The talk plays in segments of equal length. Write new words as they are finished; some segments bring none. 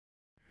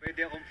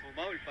pwede akong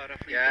fumaul para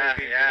free throw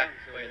game lang.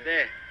 So,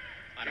 pwede.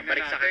 Para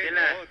balik sa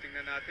kanila.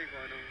 Tingnan natin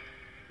kung anong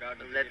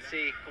gagawin Let's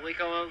see, kung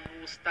ikaw ang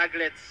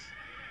Staglets,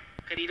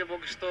 kanino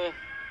mo gusto?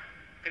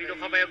 Kanino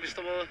kamay ang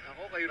gusto mo?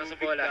 Ako kay Rubik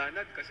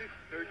Danag kasi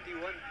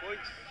 31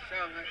 points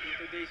siya in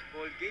today's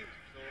ball game.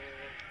 So,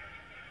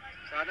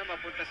 sana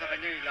mapunta sa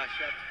kanya yung last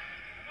shot.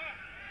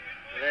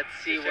 Let's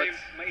see what's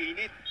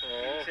mainit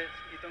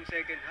itong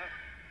second half.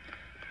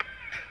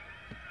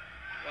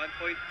 1.3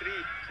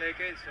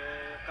 seconds. So,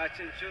 catch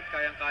and shoot,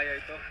 kayang-kaya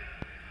ito.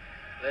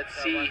 Let's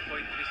see. 1.3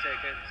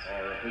 seconds.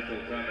 Our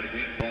official time of the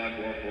game clock,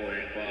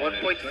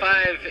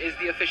 1.5 is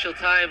the official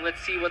time.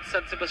 Let's see what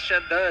San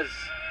Sebastian does.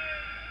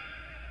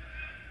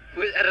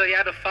 Will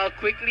Arellano foul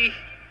quickly?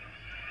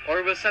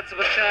 Or will San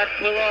Sebastian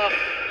pull off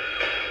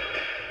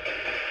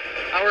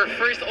our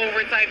first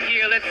overtime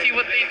here? Let's see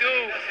what they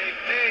do.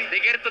 They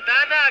get it to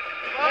Danag.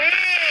 Oh!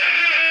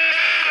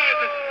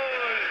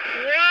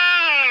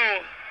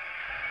 Wow!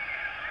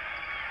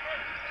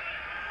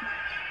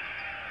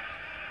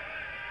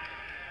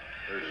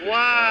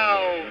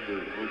 Wow!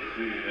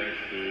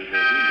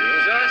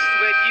 Just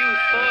when you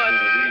thought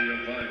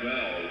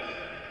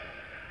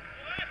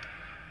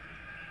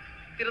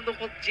tinanong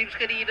ko James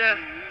kanina,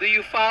 do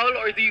you foul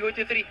or do you go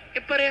to 3? Eh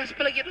parehas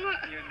pala ginawa.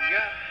 Yun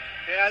nga.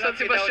 Kaya lang San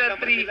Sebastian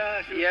 3.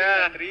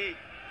 Yeah.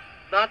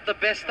 Not the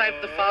best time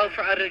to foul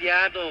for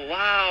Arellano.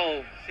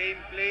 Wow. Same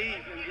play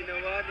yung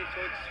ginawa ni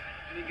Coach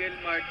Miguel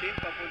Martin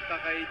papunta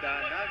kay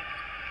Danag.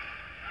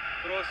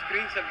 Cross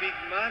screen sa big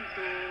man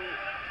to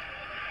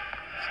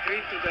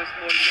screen to the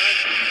small man.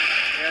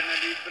 Kaya na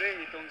libre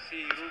itong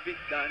si Rubik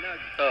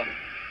Danag. Oh.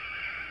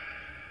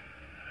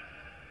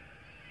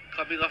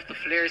 Coming off the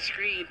flare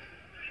screen.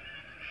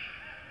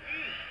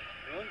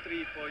 Yun,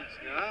 3 points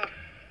nga.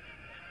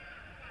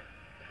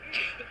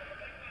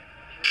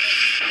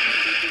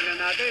 Tingnan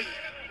natin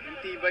yung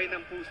tibay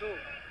ng puso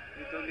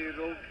dito ni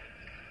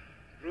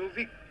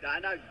Rubik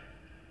Danag.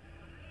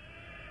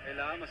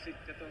 Kailangan masit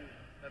ka itong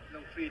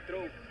tatlong free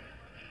throw.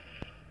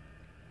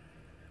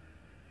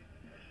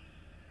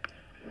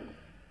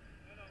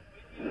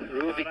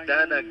 Rubik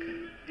Danag.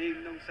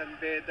 Game nung San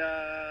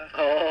Beda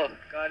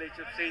College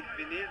of St.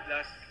 Benil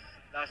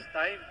last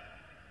time.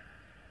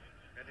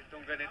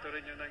 Ganito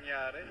rin yung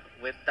nangyari.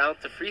 Went down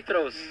to free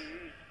throws.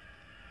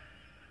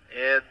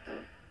 And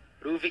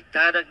Rubik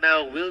Danag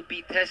now will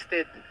be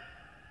tested.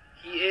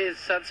 He is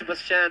San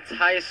Sebastian's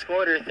highest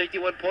scorer,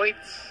 31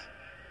 points.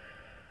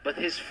 But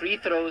his free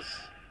throws,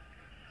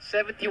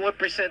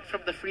 71%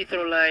 from the free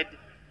throw line.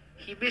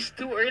 He missed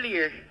 2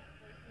 earlier.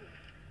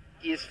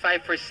 He is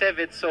 5 for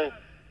 7. So,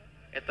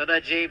 ito na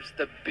James,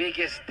 the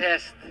biggest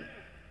test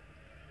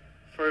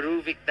for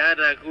Rubik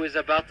Danag, who is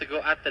about to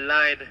go at the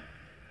line.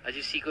 As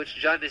you see, Coach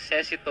John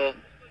Necesito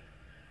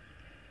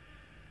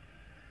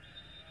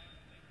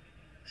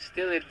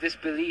still in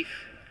disbelief.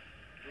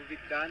 Rubik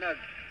Danag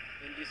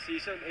in this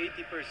season,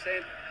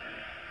 80%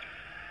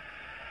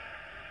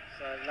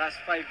 sa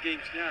last 5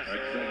 games niya. So,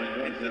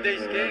 in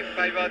today's game,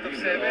 5 out of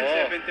 7,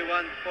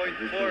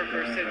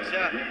 71.4%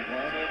 siya.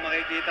 So,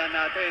 makikita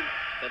natin.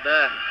 Ito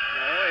na.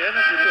 Yan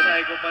ang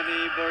sinasay ko pa ni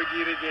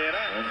Borgie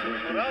Rivera.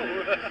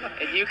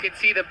 And you can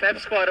see the pep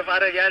squad of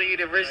Arellano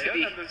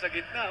University sa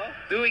gitna,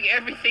 doing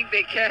everything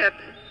they can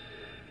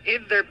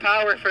in their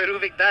power for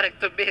Rubik Danag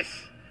to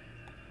miss.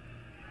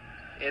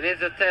 It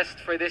is a test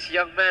for this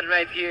young man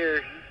right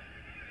here.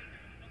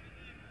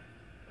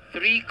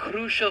 3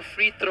 crucial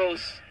free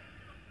throws.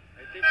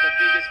 I think the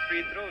biggest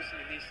free throws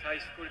in his high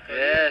school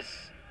career.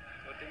 Yes.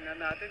 So tingnan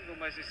natin kung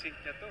masisink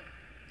niya to.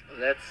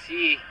 Let's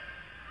see.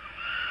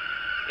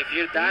 If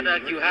you're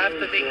Danag, you have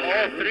to make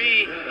all 3.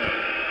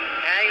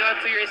 Hang on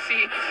to your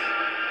seats.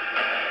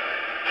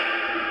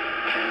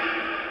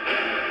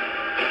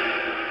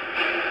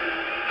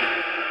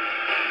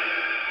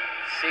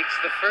 Six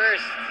the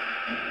first.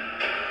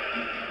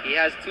 He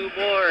has 2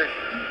 more.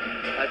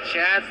 A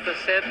chance to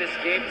send this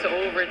game to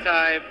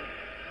overtime.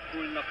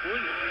 Cool na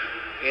cool.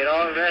 It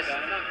all rests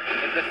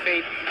in the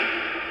fate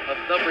of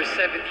number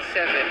 77.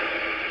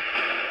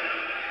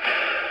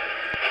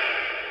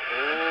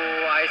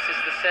 Isis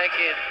the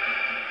second.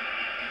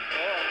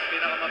 Ang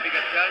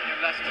pinakamabigat dyan,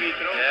 yung last free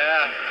throw.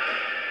 Yeah.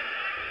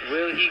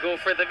 Will he go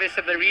for the miss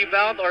and the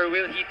rebound, or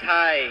will he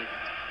tie?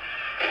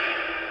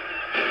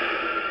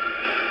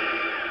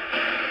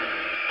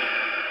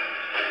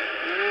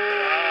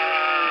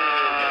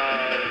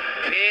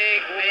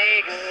 Big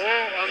makes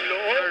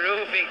for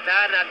Rubik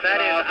Danag.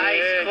 That is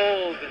ice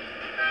cold.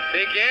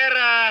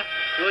 Figuera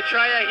will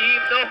try a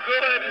heave, no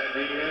good.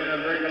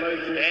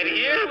 And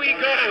here we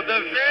go,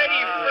 the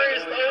very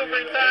first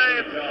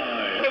overtime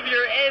of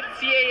your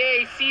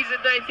NCAA Season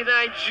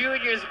 99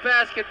 Juniors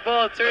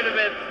Basketball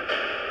Tournament.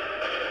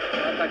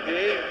 What a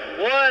game.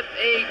 What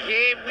a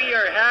game we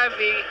are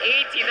having.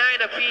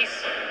 89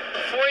 apiece.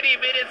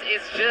 40 minutes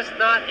is just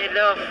not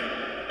enough.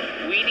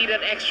 We need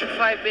an extra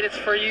 5 minutes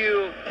for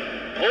you.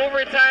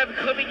 Overtime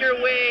coming your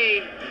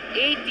way.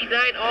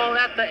 89 all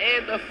at the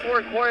end of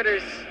 4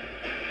 quarters.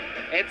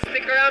 And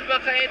stick around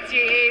mga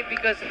NCAA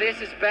because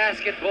this is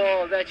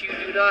basketball that you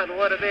do not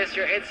want to miss.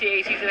 Your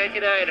NCAA Season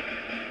 99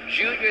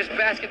 Juniors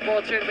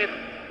Basketball Tournament.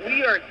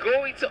 We are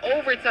going to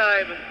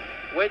overtime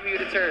when we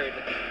return.